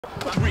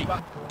3,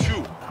 2,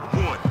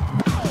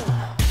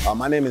 1.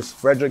 My name is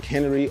Frederick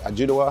Henry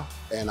Ajudua,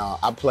 and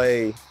I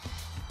play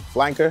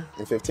flanker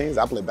in 15s.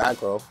 I play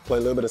back row, play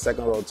a little bit of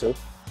second row too.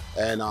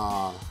 And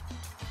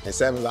in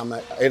sevens, I'm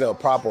either a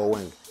prop or a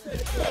wing.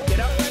 Get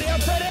up, ready,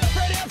 up, ready, up,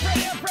 ready, up,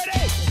 ready, up, ready.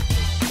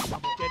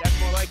 Okay, that's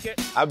more like it.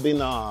 I've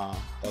been a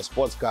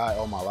sports guy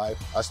all my life.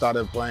 I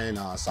started playing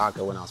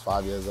soccer when I was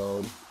 5 years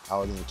old. I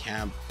was in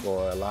camp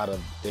for a lot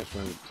of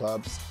different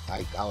clubs.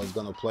 I was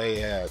gonna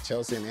play at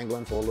Chelsea in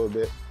England for a little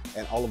bit.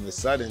 And all of a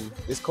sudden,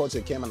 this coach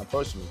came and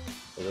approached me,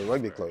 the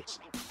rugby coach.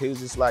 He was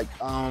just like,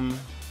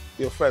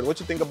 yo, Fred, what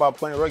you think about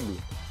playing rugby?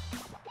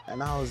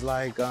 And I was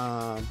like,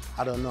 I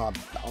don't know.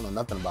 I don't know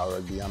nothing about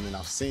rugby. I mean,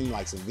 I've seen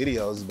like some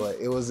videos, but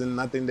it wasn't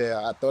nothing that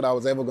I thought I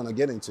was ever gonna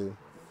get into.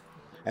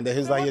 And then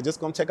he's like, yeah, just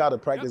come check out the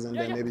practice and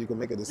then maybe you can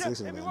make a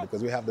decision then,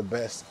 because we have the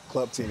best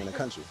club team in the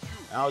country.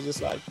 And I was just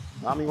like,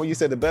 I mean, when you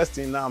said the best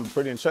team, now I'm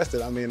pretty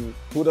interested. I mean,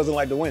 who doesn't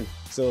like to win?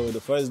 So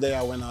the first day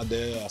I went out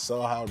there, I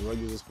saw how the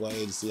rugby was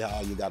played, to see how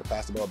you got to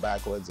pass the ball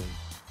backwards, and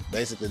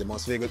basically the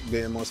most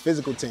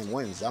physical team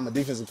wins. I'm a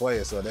defensive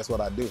player, so that's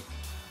what I do.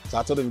 So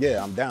I told him,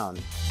 yeah, I'm down.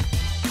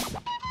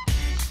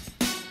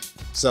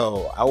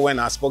 So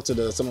I spoke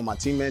to some of my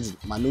teammates,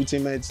 my new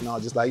teammates, and I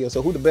was just like, yo,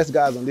 so who the best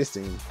guys on this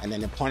team? And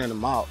then they pointed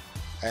them out.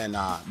 And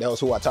that was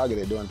who I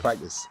targeted during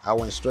practice. I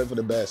went straight for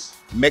the best.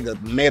 Made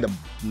a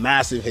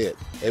massive hit.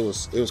 It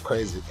was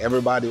crazy.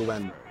 Everybody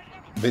went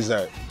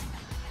berserk.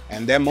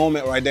 And that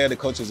moment right there, the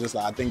coach was just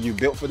like, I think you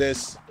built for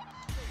this.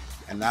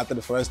 And after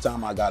the first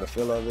time, I got a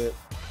feel of it.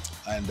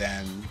 And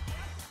then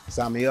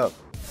signed me up.